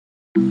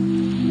Let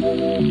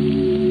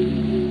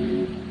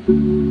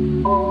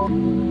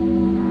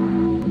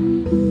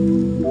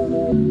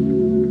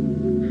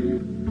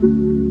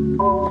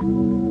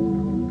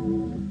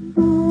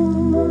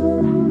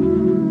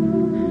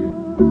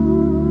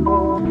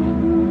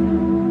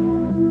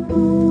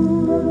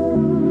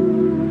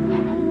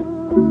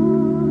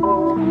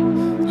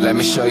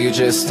me show you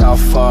just how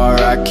far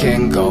I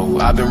can go.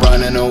 I've been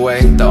running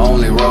away, the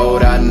only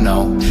road I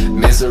know.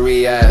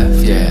 Misery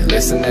Ave, yeah,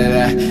 listen to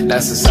that.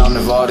 That's the sound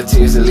of all the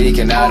tears that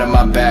leaking out of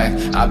my back.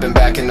 I've been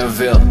back in the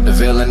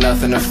Ville and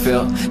nothing to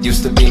feel.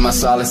 Used to be my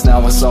solace,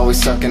 now it's always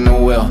stuck in the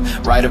will.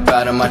 Right up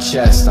out of my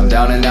chest, I'm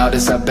down and out,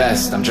 it's at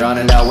best. I'm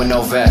drowning out with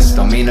no vest.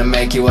 Don't mean to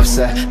make you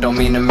upset, don't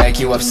mean to make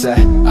you upset.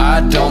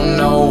 I don't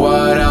know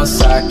what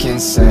else I can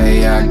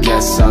say. I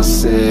guess I'll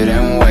sit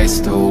and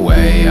waste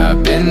away.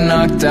 I've been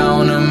knocked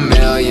down a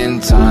million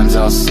times,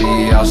 I'll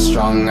see how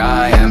strong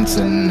I am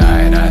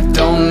tonight. I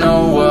don't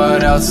know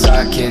what else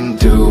I can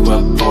do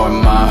but pour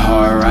my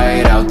heart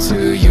right out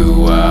to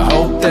you. I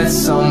hope that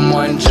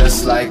someone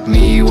just like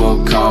me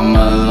will come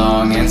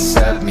along and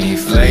set me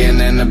free. Laying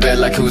in the bed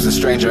like who's the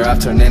stranger I've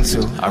turned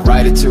into. I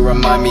write it to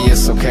remind me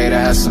it's okay to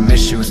have some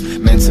issues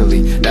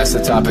mentally. That's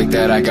a topic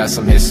that I got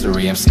some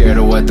history. I'm scared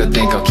of what they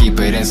think, I'll keep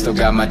it in, still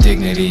got my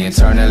dignity.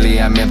 Internally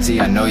I'm empty,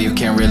 I know you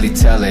can't really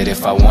tell it.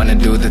 If I wanna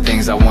do the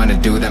things I wanna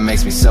do, that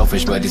makes me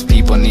selfish. But these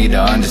people need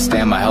to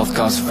understand my health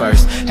comes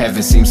first.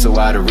 Heaven seems so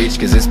out of reach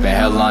cause it's been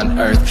hell on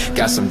earth.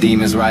 Got some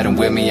demons riding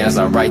with me as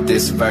I write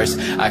this verse.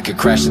 I could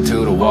crash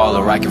into the wall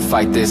or I can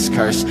fight this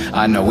curse.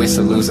 I know it's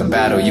a losing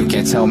battle, you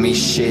can't tell me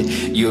shit.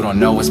 You don't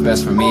know what's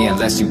best for me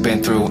unless you've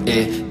been through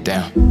it.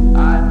 Damn,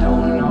 I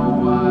don't know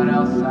what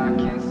else I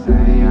can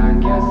say. I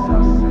guess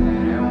I'll sit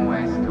and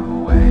waste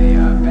away.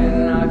 I've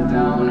been knocked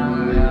down a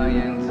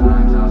million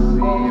times, I'll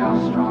see how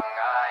strong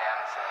I am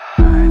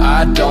tonight.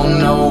 I don't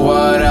know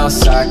what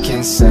else I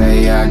can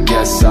say. I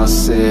guess I'll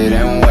sit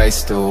and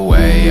waste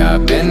away.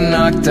 I've been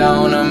knocked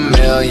down a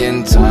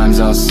million times,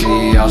 I'll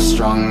see how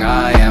strong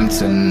I am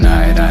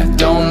tonight. I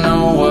don't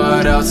know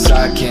what else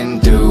I can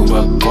do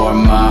but pour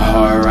my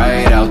heart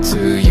right out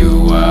to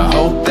you. I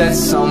hope that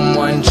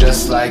someone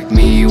just like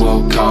me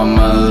will come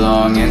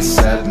along and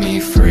set me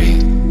free.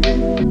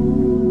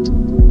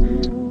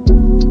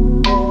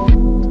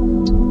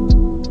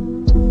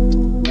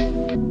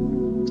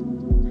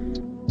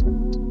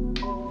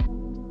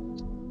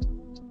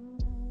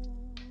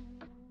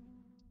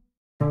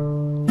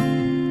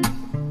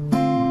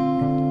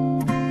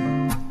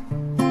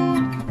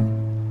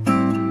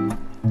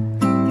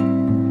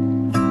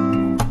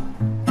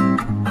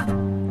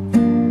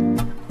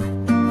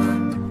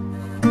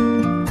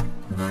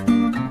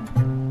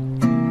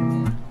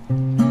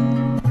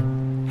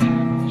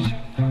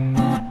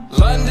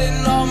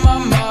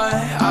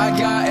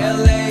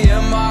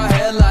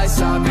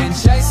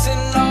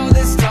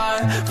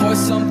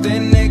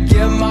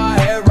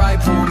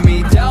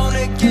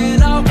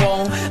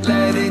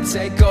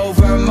 Take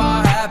over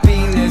my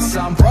happiness.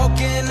 I'm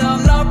broken,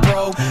 I'm not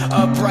broke.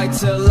 Upright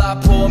till I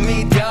pull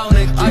me down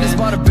again. I just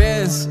bought a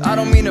Benz, I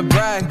don't mean to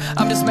brag.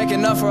 I'm just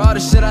making up for all the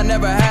shit I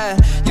never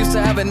had. Used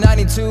to have a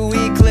 92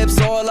 Eclipse,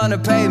 oil on the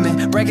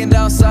pavement. Breaking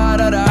down side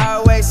of the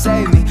highway,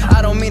 save me.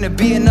 I don't mean to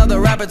be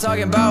another rapper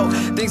talking about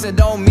things that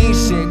don't mean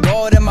shit.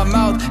 Gold in my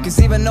mouth, cause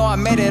even though I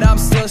made it, I'm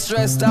still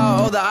stressed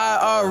out. Oh, the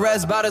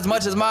IRS about as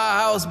much as my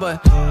house,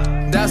 but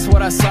that's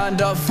what I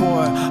signed up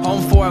for.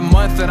 Home for a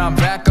month and I'm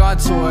back on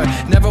tour.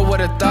 Never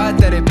would've thought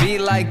that it'd be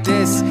like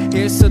this.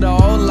 Here's to the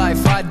old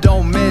life I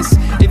don't miss.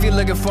 If you're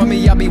looking for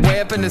me, I'll be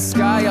way up in the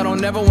sky. I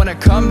don't ever wanna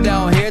come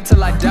down here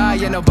till I die.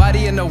 Yeah,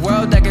 nobody in the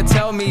world that can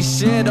tell me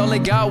shit. Only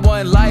got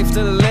one life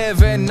to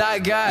live and I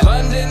got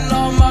London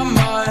on my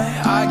mind,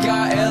 I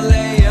got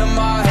LA in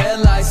my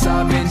headlights.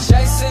 I've been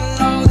chasing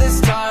all this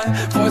time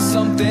for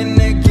something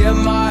to get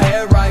my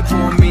head right.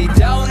 Pull me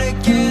down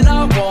again,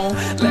 I won't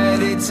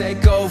let it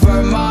take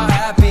over my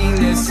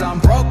happiness. I'm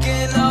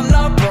broken, I'm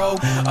not broke.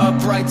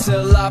 Upright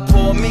till I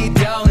pull me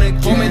down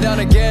again. Pull me down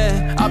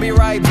again, I'll be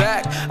right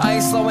back. I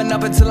ain't slowing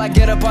up until I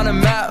get up on the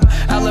map.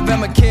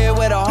 Alabama kid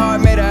with a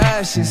heart made of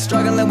ashes.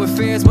 Struggling with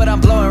fears, but I'm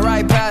blowing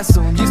right past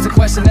them. Used to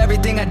question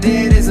everything I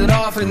did, is it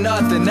all for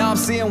nothing? Now I'm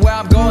seeing where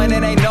I'm going,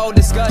 it ain't no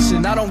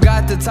discussion. I don't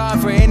got the time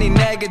for any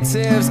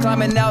negatives.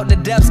 Climbing out the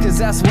depths, cause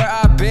that's where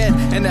I've been.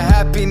 And the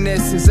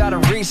happiness is out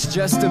of reach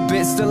just a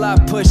bit. Still I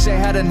push, ain't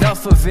had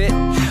enough of it.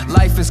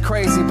 Life is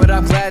crazy, but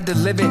I'm glad to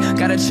live it.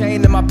 Got a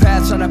chain in my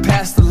path, trying to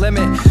pass the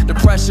limit. The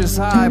pressure's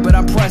high, but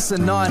I'm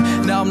pressing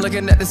on. Now I'm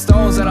looking at the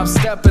stones that I'm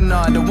stepping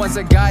on, the ones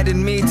that guided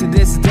me to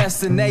this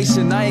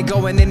destination. I ain't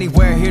going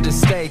anywhere, here to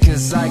stay,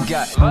 cause I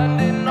got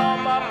London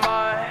on my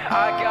mind,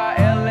 I got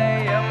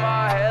LA in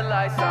my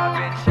headlights. I've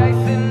been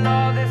chasing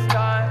all this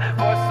time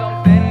for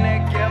something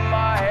to get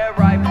my head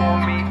right. Pull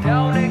me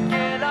down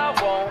again, I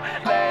won't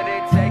let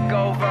it take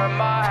over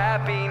my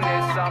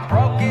happiness. I'm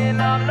broken,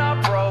 I'm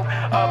not broke.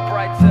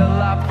 Upright till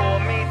I pull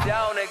me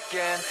down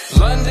again.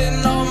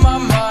 London on my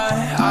mind,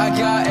 I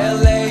got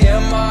LA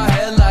in my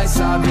headlights.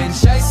 I've been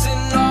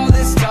chasing all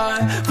this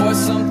time for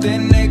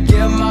something to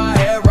get my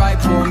head right.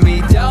 Pull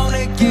me down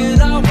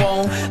again, I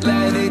won't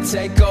it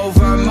take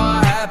over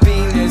my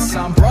happiness.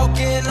 I'm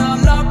broken,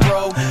 I'm not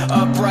broke.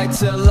 Upright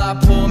till I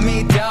pull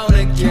me down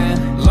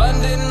again.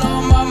 London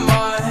on my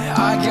mind,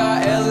 I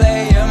got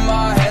LA in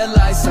my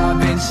headlights. I've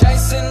been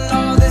chasing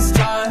all this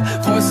time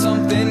for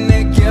something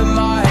to get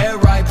my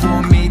head right.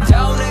 Pull me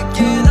down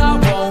again, I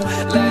won't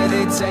let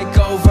it take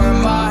over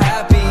my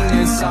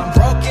happiness. I'm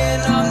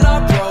broken, I'm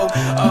not broke.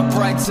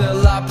 Upright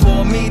till I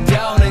pull me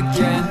down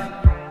again.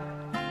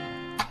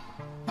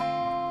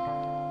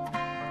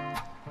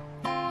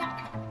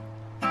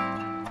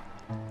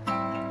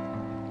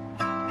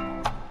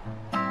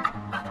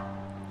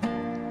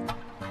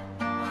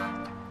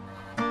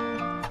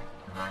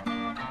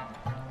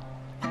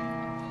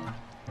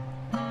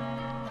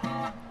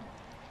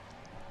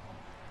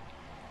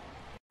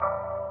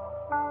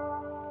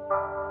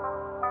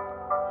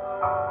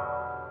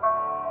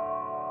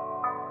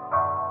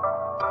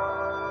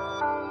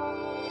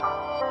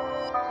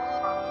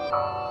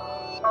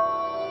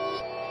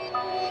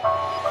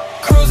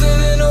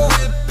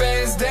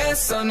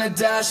 On the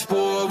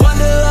dashboard,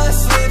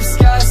 Wonderlust lips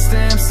got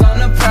stamps on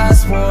the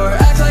passport.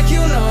 Act like you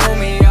know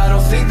me, I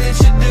don't think that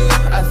you do.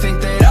 I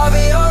think that I'll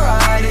be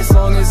alright as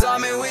long as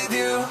I'm in with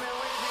you.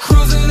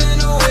 Cruising in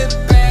the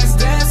whip, bands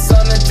dance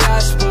on the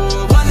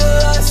dashboard.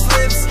 Wonderlust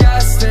lips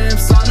got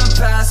stamps on the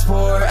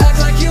passport. Act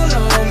like you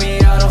know me,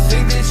 I don't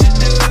think that you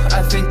do.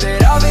 I think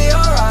that I'll be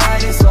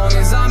alright as long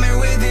as I'm in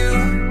with you.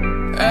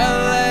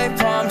 LA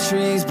palm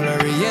trees,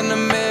 blurry in the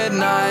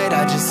midnight.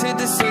 I just hit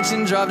the switch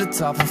and dropped the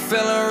top, I'm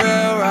feeling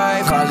real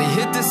right. Probably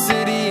hit the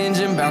city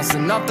engine,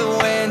 bouncing off the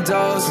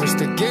windows. Switch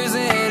the gears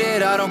and hit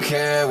it, I don't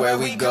care where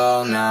we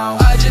go now.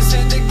 I just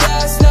hit the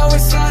gas, now we're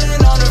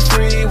sliding on the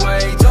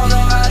freeway. Don't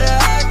know how to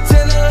act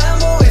in the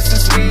Lambo, it's the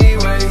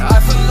speedway. I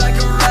feel like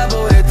a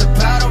rebel, hit the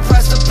paddle,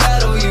 press the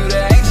pedal. You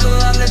the angel,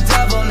 I'm the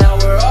devil, now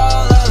we're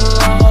all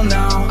alone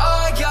now.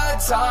 I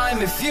got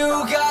time, if you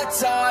got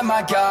time.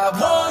 I got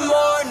one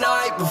more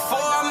night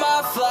before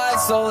my flight,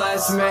 so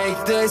let's make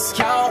this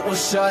count. We'll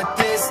shut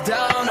this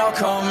down, I'll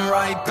come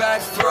right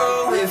back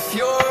through if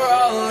you're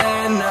all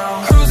in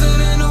now.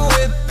 Cruising in the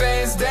whip,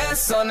 bands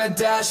dance on the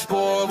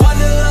dashboard.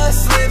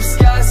 Wonderlust lips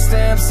got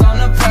stamps on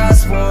the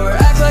passport.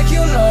 Act like you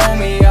know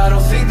me, I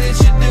don't think that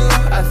you do.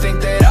 I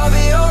think that I'll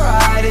be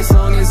alright as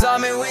long as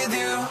I'm in with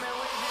you.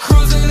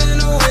 Cruising in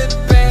the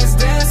whip, bands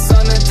dance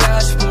on the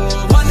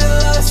dashboard.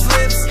 Wonderlust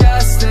lips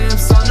got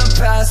stamps on the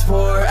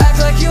passport. Act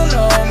like you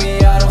know me,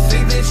 I don't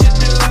think that you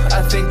do.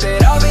 I think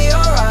that I'll be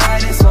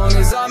alright as long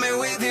as I'm in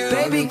with you.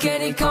 Baby,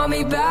 can you call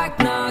me back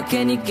now?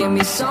 Can you give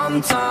me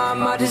some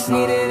time? I just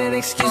needed an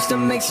excuse to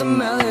make some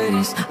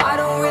melodies. I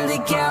don't really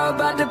care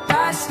about the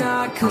past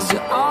now, cause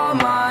you're all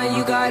mine.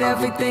 You got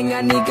everything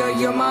I need, girl,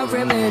 you're my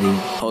remedy.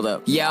 Hold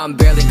up. Yeah, I'm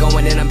barely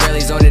going in, I'm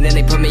barely zoning in.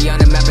 They put me on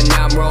the map and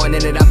now I'm rolling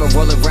in it up and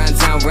rolling around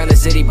town, around the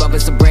city, bumping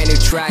some brand new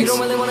tracks. You don't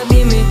really wanna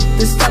be me,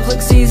 this stuff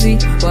looks easy,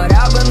 but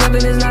I've been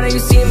living is not how you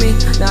see me,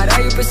 not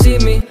how you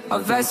perceive me.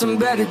 I've had some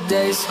better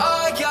days.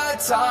 I got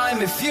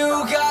time, if you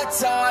got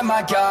time.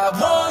 I got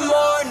one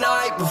more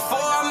night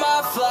before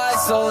my flight,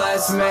 so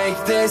let's make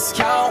this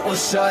count. We'll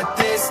shut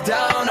this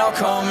down, I'll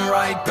come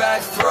right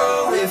back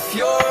through if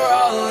you're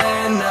all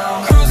in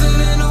now. Cruising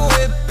in the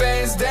whip,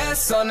 bands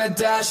dance on the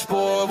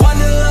dashboard.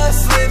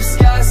 Wonderlust lips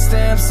got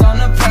stamps on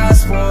the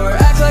passport.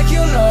 Act like you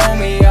know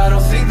me, I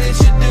don't think that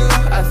you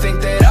do. I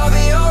think that I'll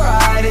be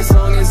alright as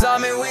long as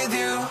I'm in with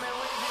you.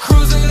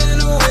 Cruising in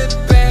the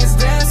whip, bands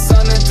dance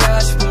on the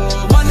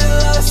dashboard.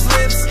 Wonderlust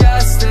lips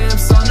got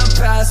stamps on the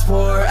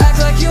passport. Act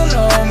like you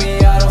know me,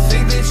 I don't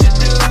think that you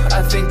do.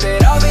 I think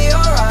that I'll be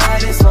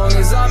alright as long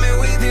as I'm in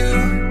with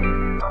you.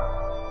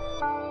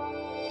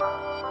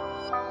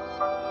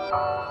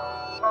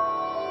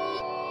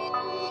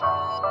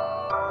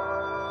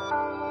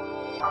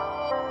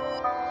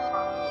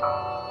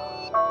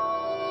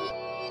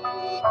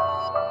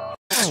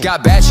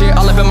 Got bad shit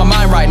all up in my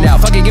mind right now.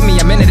 Fuck it, give me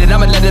a minute and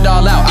I'ma let it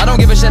all out. I don't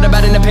give a shit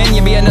about an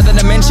opinion, be another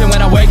dimension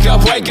when I wake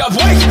up, wake up,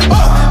 wake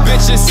up.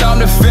 Bitch, it's time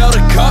to fill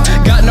the cup.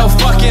 Got no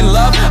fucking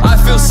love, I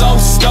feel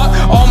so stuck.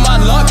 All my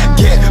luck,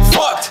 get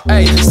fucked.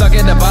 Ayy, stuck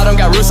at the bottom,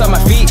 got roots on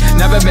my feet.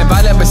 Never been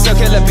violent, but still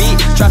kill a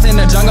beat. Trapped in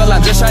the jungle,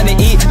 I'm just trying to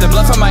eat. The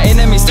blood from my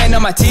enemies stained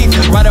on my teeth.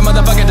 Ride a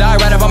motherfucker die,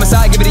 right up on my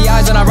side. Give it the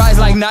eyes and I rise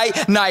like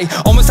night, night.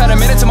 Almost had a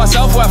minute to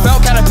myself where I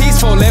felt kinda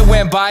peaceful. It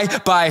went by,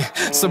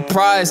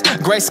 surprise,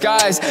 gray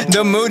skies.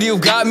 The mood you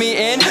got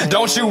me in,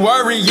 don't you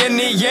worry, in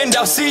the end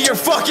I'll see your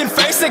fucking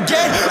face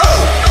again.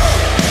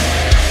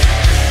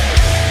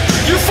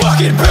 You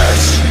fucking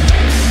bitch.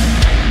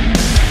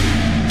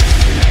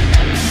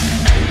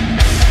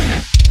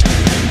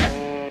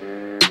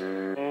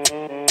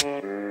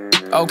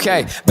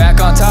 Okay, back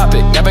on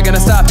topic, never gonna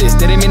stop this.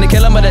 Didn't mean to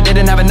kill him, but I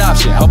didn't have an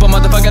option. Hope a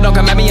motherfucker don't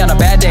come at me on a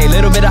bad day.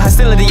 Little bit of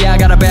hostility, yeah, I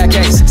got a bad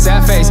case.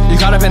 Sad face, you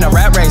caught up in a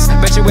rat race.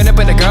 Bet you went up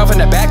with a girl from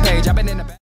the back page. I've been in the back.